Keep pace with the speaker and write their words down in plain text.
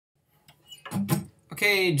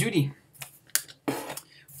Okay, Judy,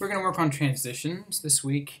 we're going to work on transitions this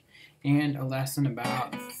week and a lesson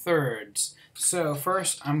about thirds. So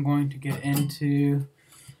first I'm going to get into,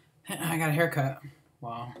 I got a haircut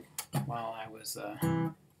while I was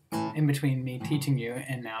in between me teaching you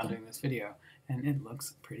and now doing this video, and it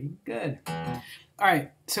looks pretty good.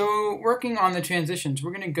 Alright, so working on the transitions, we're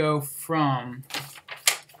going to go from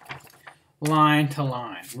line to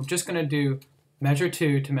line. We're just going to do measure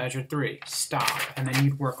 2 to measure 3, stop, and then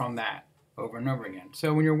you'd work on that over and over again.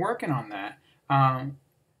 So when you're working on that, I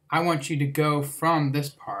want you to go from this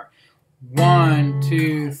part, 1,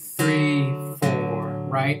 2, 3, 4,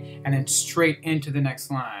 right? And then straight into the next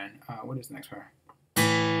line. What is the next part?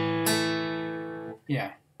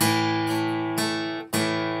 Yeah.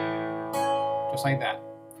 Just like that,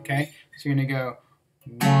 okay? So you're gonna go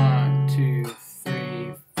 1, 2,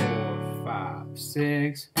 3, 4, 5,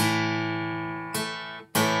 6.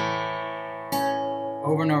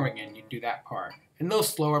 Over and over again, you do that part. A little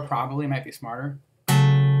slower probably, might be smarter.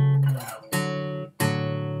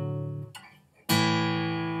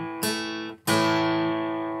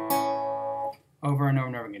 Over and over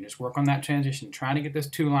and over again. Just work on that transition. Try to get those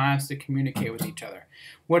two lines to communicate with each other.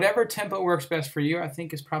 Whatever tempo works best for you, I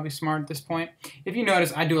think is probably smart at this point. If you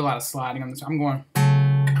notice, I do a lot of sliding on this. I'm going.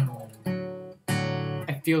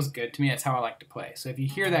 It feels good to me. That's how I like to play. So if you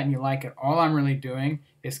hear that and you like it, all I'm really doing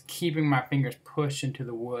is keeping my fingers pushed into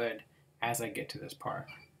the wood as I get to this part.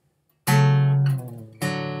 But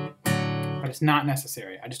it's not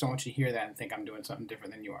necessary. I just don't want you to hear that and think I'm doing something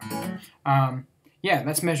different than you are. Yeah,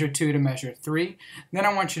 that's measure 2 to measure 3. Then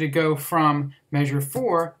I want you to go from measure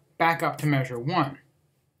 4 back up to measure 1.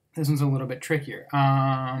 This one's a little bit trickier.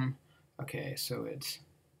 Okay, so it's...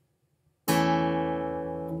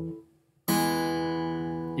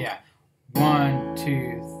 Yeah, 1,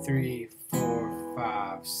 2, 3, 4,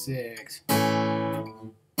 5, 6. Yeah,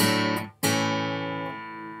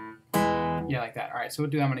 like that. All right, so we'll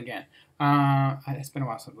do that one again. It's been a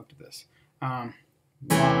while since I've looked at this. 1,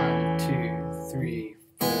 2, 3,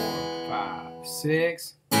 4, 5,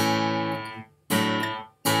 6.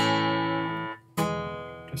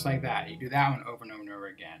 Just like that. You do that one over and over and over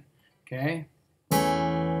again. Okay?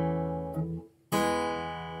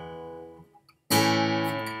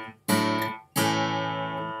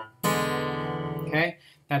 Okay?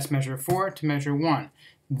 That's measure 4 to measure 1.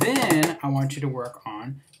 Then I want you to work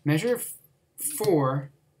on measure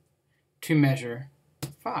 4 to measure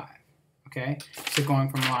 5. Okay, so going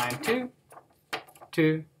from line 2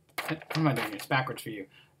 to, what am I doing here? It's backwards for you.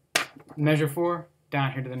 Measure 4,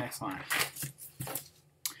 down here to the next line.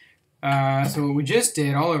 So what we just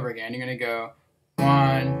did all over again, you're going to go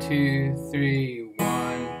 1, 2, 3,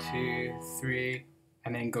 1, 2, 3,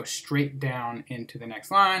 and then go straight down into the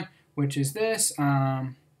next line, which is this.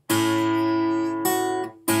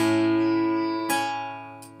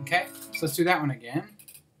 Okay, so let's do that one again.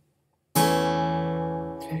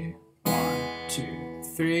 2,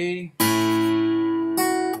 3.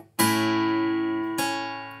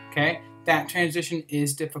 Okay, that transition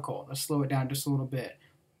is difficult. Let's slow it down just a little bit.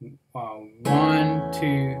 1,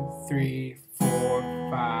 2, 3, 4,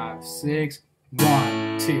 5, 6.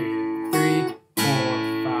 1, 2, 3, 4,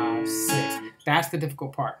 5, 6. That's the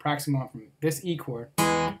difficult part. Practicing going from this E chord.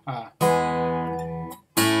 It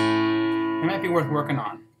might be worth working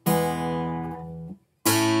on.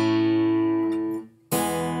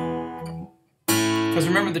 Because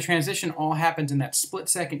remember, the transition all happens in that split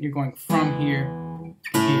second you're going from here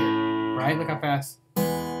to here, right? Look how fast.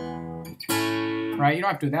 Right? You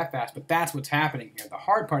don't have to do that fast, but that's what's happening here. The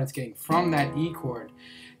hard part is getting from that E chord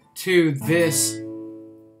to this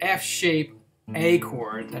F shape A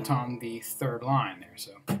chord that's on the third line there.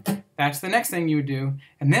 So that's the next thing you would do.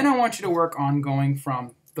 And then I want you to work on going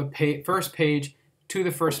from the first page to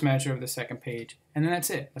the first measure of the second page. And then that's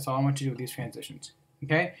it. That's all I want you to do with these transitions.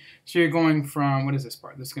 Okay, so you're going from, what is this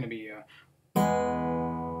part? This is going to be,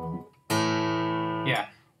 1,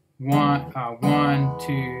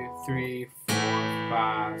 2, 3, 4,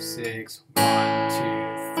 5, 6. 1, 2,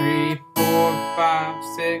 3, 4, 5,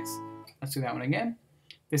 6. Let's do that one again.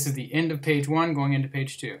 This is the end of page 1 going into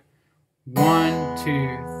page 2. 1,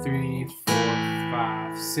 2, 3, 4,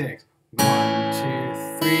 5, 6. 1,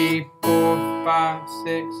 2, 3, 4, 5,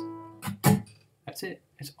 6. That's it.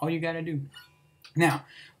 That's all you got to do. Now,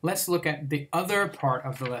 let's look at the other part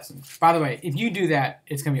of the lesson. By the way, if you do that,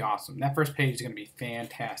 it's going to be awesome. That first page is going to be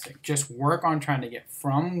fantastic. Just work on trying to get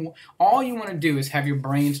from... All you want to do is have your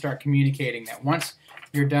brain start communicating that once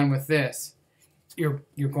you're done with this, you're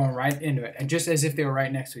going right into it. And just as if they were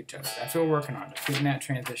right next to each other. That's what we're working on, just getting that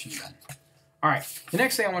transition done. All right, the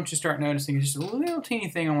next thing I want you to start noticing is just a little teeny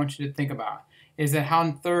thing I want you to think about. is that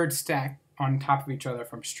how thirds stack on top of each other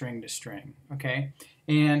from string to string, okay?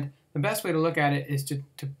 And the best way to look at it is to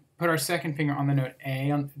put our second finger on the note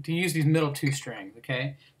A, to use these middle two strings,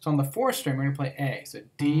 okay? So on the fourth string, we're going to play A. So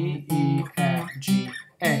D, E, F, G,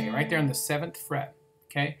 A, right there on the 7th fret,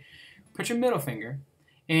 okay? Put your middle finger,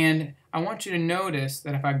 and I want you to notice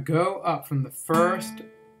that if I go up from the first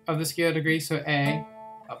of the scale degree, so A,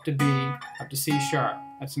 up to B, up to C sharp,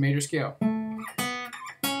 that's the major scale.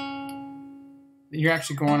 You're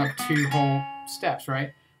actually going up 2 whole steps,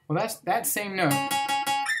 right? Well, that's that same note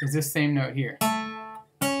is this same note here.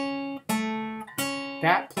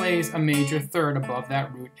 That plays a major third above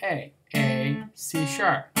that root A, C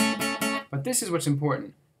sharp. But this is what's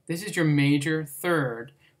important. This is your major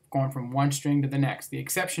third going from one string to the next. The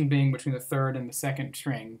exception being between the third and the second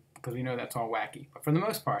string, because we know that's all wacky. But for the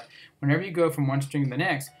most part, whenever you go from one string to the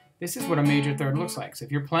next, this is what a major third looks like. So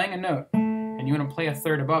if you're playing a note and you want to play a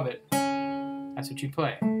third above it, that's what you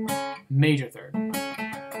play. Major third.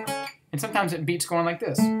 And sometimes it beats going like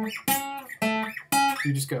this.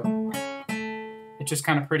 You just go. It's just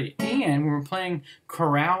kind of pretty. And when we're playing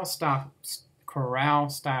chorale-style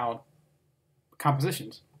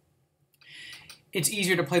compositions, it's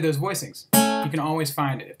easier to play those voicings. You can always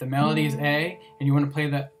find it. If the melody is A and you want to play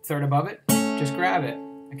the third above it, just grab it,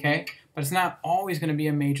 okay? But it's not always going to be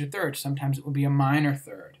a major third. Sometimes it will be a minor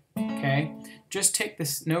third, okay? Just take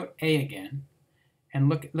this note A again, and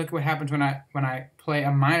look at what happens when I play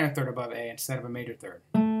a minor third above A instead of a major third.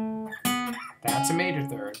 That's a major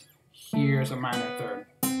third. Here's a minor third.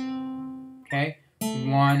 Okay?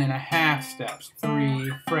 1.5 steps,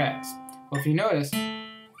 3 frets. Well, if you notice,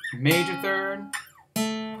 major third,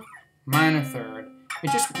 minor third.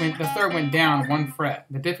 It just went, the third went down 1 fret.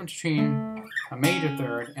 The difference between a major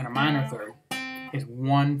third and a minor third is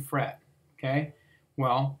 1 fret. Okay?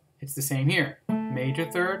 Well, it's the same here. Major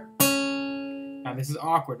third. Now this is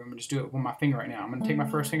awkward. I'm going to just do it with my finger right now. I'm going to take my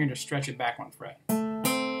first finger and just stretch it back 1 fret.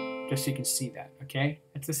 Just so you can see that, okay?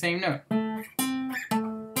 It's the same note.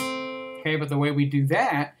 Okay, but the way we do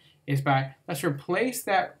that is by, let's replace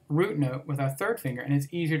that root note with our third finger, and it's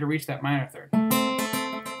easier to reach that minor third.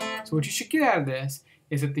 So what you should get out of this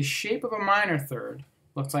is that the shape of a minor third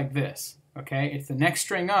looks like this, okay? It's the next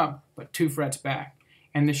string up, but 2 frets back.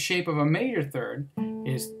 And the shape of a major third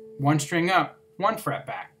is 1 string up, 1 fret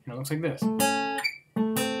back, and it looks like this.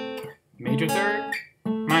 Major third,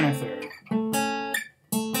 minor third.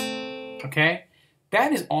 Okay?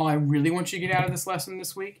 That is all I really want you to get out of this lesson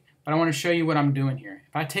this week, but I want to show you what I'm doing here.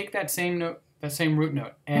 If I take that same note, that same root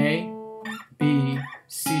note, A, B,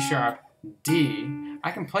 C sharp, D,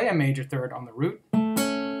 I can play a major third on the root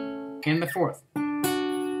and the fourth.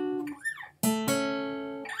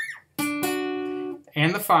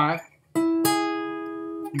 And the 5,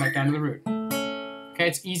 and back down to the root. Okay,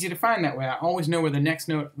 it's easy to find that way. I always know where the next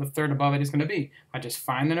note, the third above it, is going to be. I just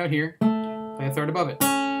find the note here, play a third above it.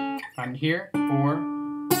 Find it here,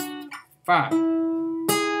 4, 5.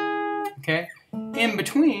 Okay? In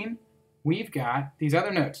between, we've got these other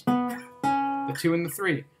notes, the 2 and the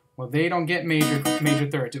 3. Well, they don't get major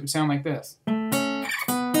thirds. It would sound like this.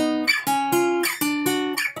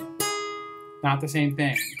 Not the same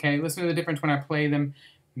thing. Okay? Listen to the difference when I play them.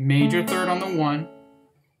 Major third on the 1,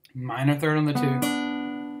 minor third on the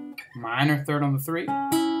 2, minor third on the 3,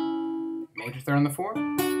 major third on the 4,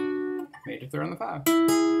 major third on the 5.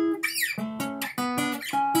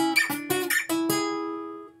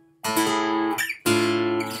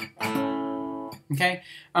 Okay,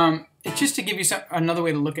 it's just to give you another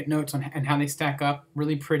way to look at notes and how they stack up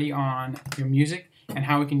really pretty on your music and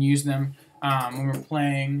how we can use them when we're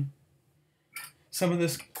playing some of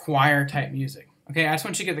this choir type music. Okay, I just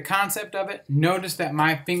want you to get the concept of it. Notice that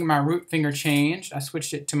my root finger changed. I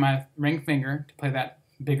switched it to my ring finger to play that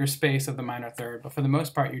bigger space of the minor third, but for the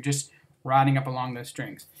most part, you're just riding up along those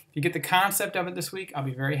strings. If you get the concept of it this week, I'll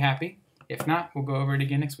be very happy. If not, we'll go over it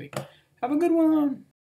again next week. Have a good one.